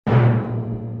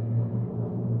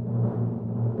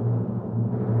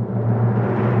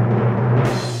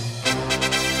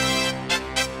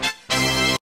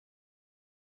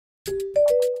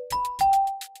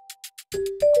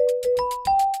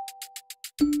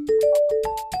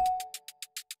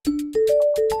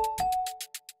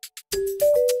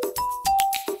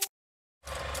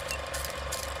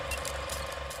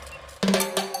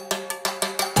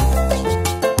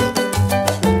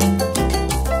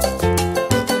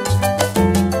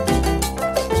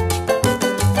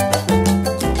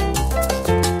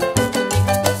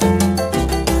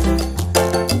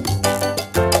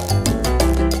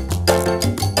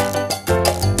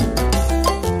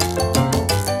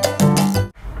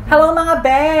Hello mga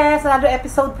bes! Another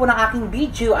episode po ng aking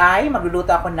video ay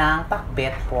magluluto ako ng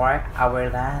pakbet for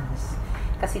our lunch.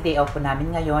 Kasi day off po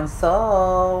namin ngayon.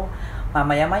 So,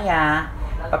 mamaya-maya,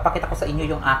 papakita ko sa inyo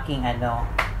yung aking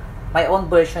my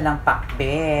own version ng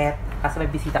pakbet. Kasi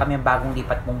may bisita kami yung bagong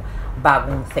lipat mong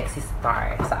bagong sexy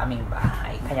star sa aming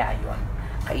bahay. Kaya ayun,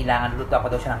 kailangan luluto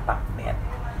ako daw siya ng pakbet.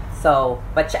 So,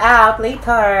 watch out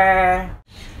later!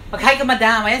 Mag-hi ka,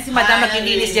 madam. Ayan si madam,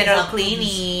 maglilinis general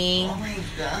cleaning. Oh my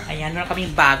God. Ayan, meron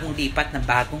kaming bagong lipat na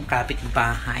bagong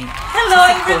kapitbahay. Hello,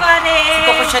 everybody! Si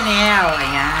Coco Chanel.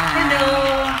 Ayan. Hello!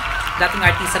 Dating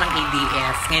artista ng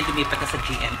ABS. Ngayon lumipat na sa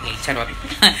GMA. Charot.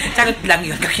 Charot lang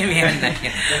yun. Kaya meron na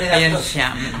yan. Ayan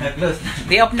siya.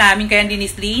 Day off namin kaya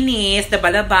linis-linis.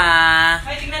 Daba-laba.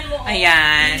 Ay, tingnan mo.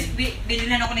 Ayan.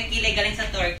 Binilan ako ng kilay galing sa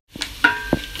Turk.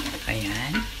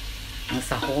 Ayan. Ang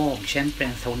sahog. Siyempre,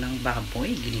 ang sahog ng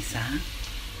baboy. Ginisa.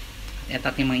 At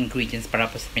ating mga ingredients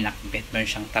para po sa pinakbet. Meron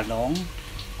siyang talong,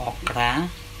 okra,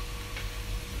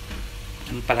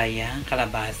 ampalaya,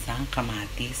 kalabasa,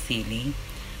 kamatis, sili.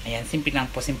 Ayan, simple lang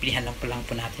po. Simplihan lang po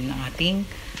natin ang ating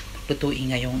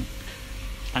lutuin ngayong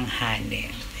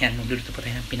tanghali. Ayan, magluluto po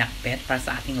tayo ng pinakbet para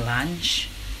sa ating lunch.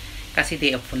 Kasi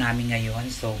day off po namin ngayon.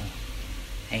 So,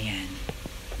 ayan.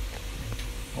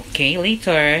 Okay,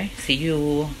 later. See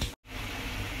you.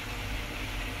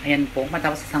 Ayan po,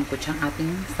 matapos sa sangkot siyang ating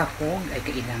sahog ay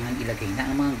kailangan ilagay na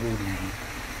ang mga gulay.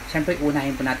 Siyempre,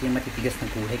 unahin po natin yung matitigas na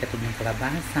gulay katulad ng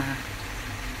kalabasa,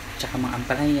 tsaka mga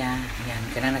ampalaya. Ayan,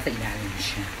 kailangan nasa ilalim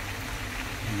siya.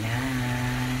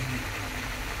 Ayan.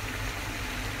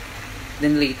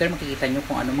 Then later, makikita nyo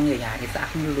kung ano mangyayari sa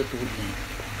aking lulutuin.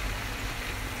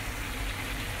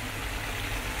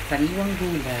 Sariwang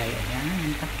gulay.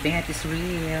 Ayan, pakbet is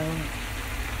real.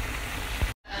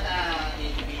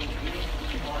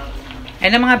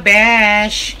 Ayan na mga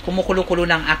besh, kumukulo-kulo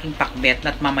ng aking pakbet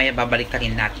at mamaya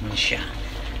babaliktarin natin siya.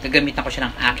 Gagamitan ko siya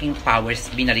ng aking powers,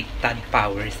 binaliktad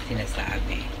powers,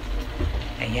 sinasabi.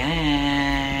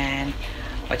 Ayan.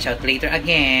 Watch out later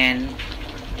again.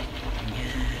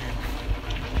 Ayan.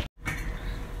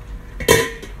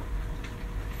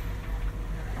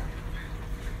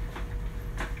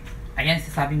 Ayan,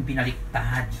 sasabing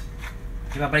binaliktad.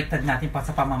 Ibabaliktad natin pa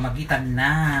sa pamamagitan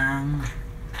ng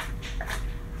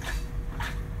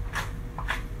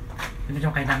medyo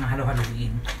kailangan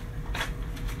halo-haluin.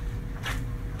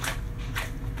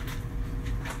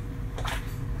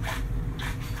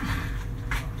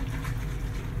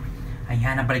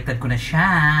 Ayan, nabaliktad ko na siya.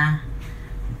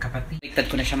 Kapatid.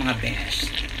 Baliktad ko na siya mga besh.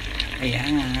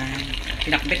 Ayan.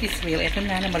 Pinakbet is real. Ito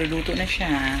na, maluluto na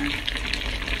siya.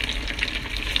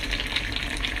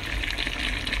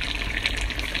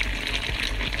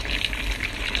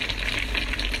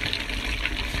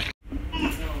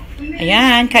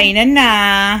 Ayan, kainan na.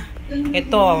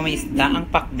 Ito, may isda ang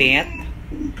pakbet.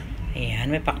 Ayan,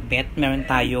 may pakbet. Meron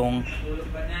tayong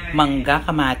mangga,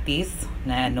 kamatis,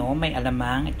 na may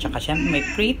alamang. At saka syempre may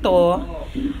prito.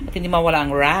 At hindi mawala ang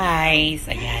rice.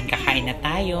 Ayan, kakain na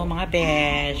tayo mga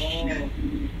besh.